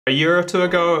A year or two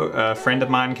ago, a friend of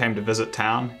mine came to visit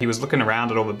town. He was looking around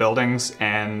at all the buildings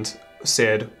and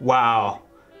said, "Wow."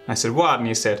 I said, "What?" And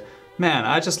he said, "Man,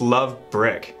 I just love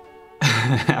brick."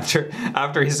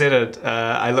 After he said it,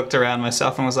 I looked around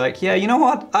myself and was like, yeah, you know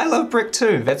what? I love brick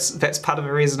too. That's part of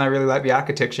the reason I really like the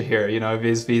architecture here. You know,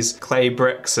 there's these clay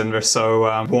bricks and they're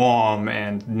so warm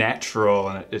and natural,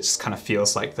 and it just kind of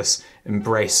feels like this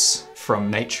embrace from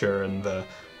nature in the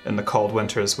cold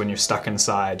winters when you're stuck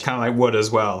inside. Kind of like wood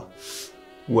as well.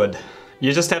 Wood.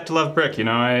 You just have to love brick, you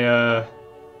know.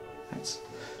 It's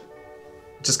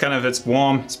just kind of, it's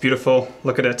warm, it's beautiful.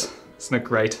 Look at it. Isn't it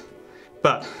great?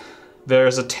 But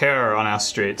there's a terror on our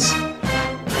streets.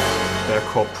 They're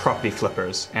called property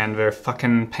flippers, and they're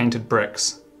fucking painted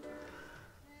bricks.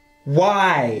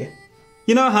 Why?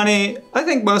 You know, honey, I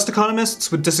think most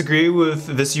economists would disagree with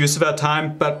this use of our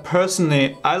time, but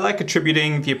personally, I like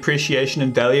attributing the appreciation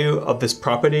and value of this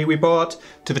property we bought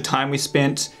to the time we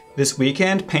spent this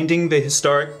weekend painting the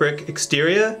historic brick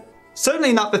exterior.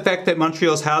 Certainly not the fact that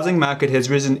Montreal's housing market has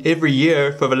risen every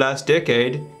year for the last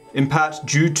decade, in part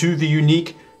due to the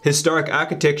unique historic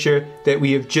architecture that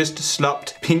we have just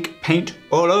slopped pink paint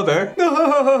all over.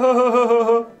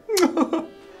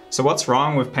 So what's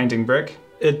wrong with painting brick?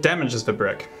 It damages the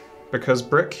brick, because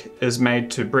brick is made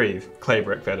to breathe, clay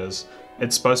brick that is.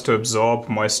 It's supposed to absorb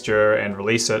moisture and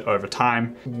release it over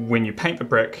time. When you paint the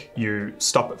brick, you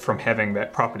stop it from having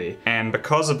that property. And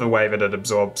because of the way that it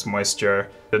absorbs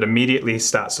moisture, it immediately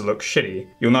starts to look shitty.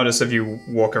 You'll notice if you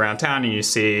walk around town and you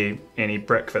see any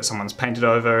brick that someone's painted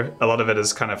over, a lot of it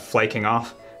is kind of flaking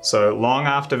off. So long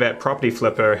after that property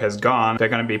flipper has gone, they're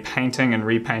going to be painting and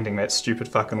repainting that stupid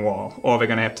fucking wall. Or they're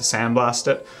going to have to sandblast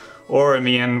it. Or in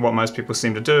the end, what most people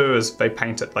seem to do is they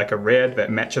paint it like a red that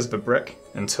matches the brick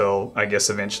until, I guess,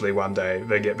 eventually one day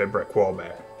they get their brick wall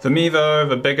back. For me though,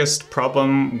 the biggest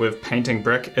problem with painting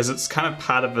brick is it's kind of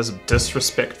part of this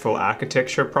disrespectful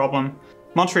architecture problem.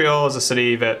 Montreal is a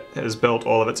city that has built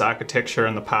all of its architecture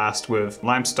in the past with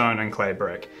limestone and clay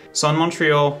brick. So in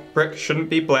Montreal, brick shouldn't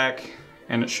be black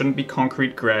and it shouldn't be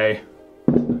concrete grey.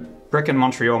 Brick in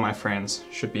Montreal, my friends,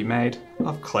 should be made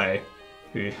of clay.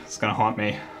 Ooh, it's gonna haunt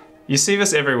me. You see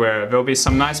this everywhere. There'll be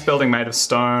some nice building made of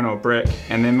stone or brick,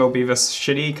 and then there'll be this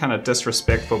shitty, kind of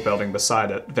disrespectful building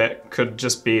beside it that could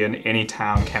just be in any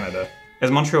town, Canada.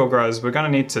 As Montreal grows, we're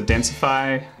going to need to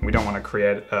densify. We don't want to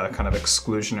create a kind of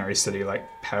exclusionary city like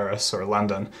Paris or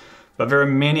London, but there are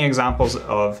many examples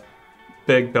of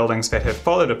big buildings that have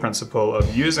followed a principle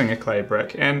of using a clay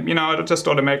brick, and you know, it just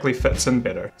automatically fits in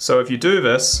better. So if you do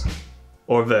this,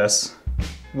 or this,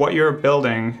 what you're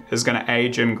building is going to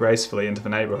age in gracefully into the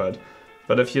neighborhood.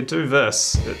 But if you do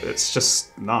this, it's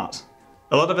just not.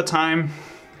 A lot of the time,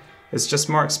 it's just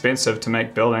more expensive to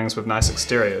make buildings with nice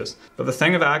exteriors. But the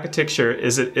thing of architecture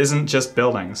is it isn't just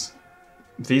buildings.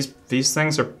 These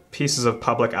things are pieces of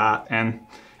public art, and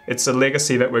it's a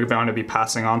legacy that we're going to be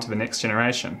passing on to the next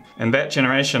generation. And that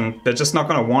generation, they're just not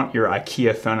going to want your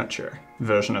IKEA furniture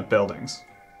version of buildings.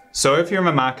 So if you're in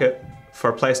the market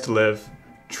for a place to live,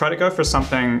 try to go for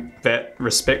something that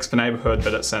respects the neighborhood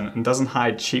that it's in and doesn't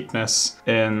hide cheapness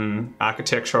in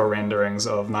architectural renderings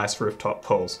of nice rooftop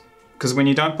pools. Because when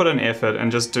you don't put in effort and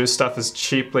just do stuff as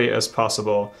cheaply as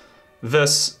possible,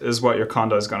 this is what your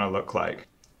condo is going to look like.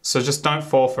 So just don't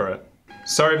fall for it.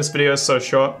 Sorry this video is so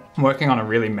short. I'm working on a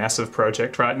really massive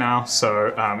project right now,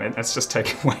 so it's just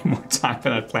taking way more time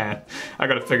than I'd planned. I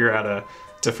got to figure out a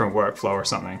different workflow or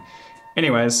something.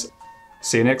 Anyways,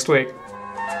 see you next week.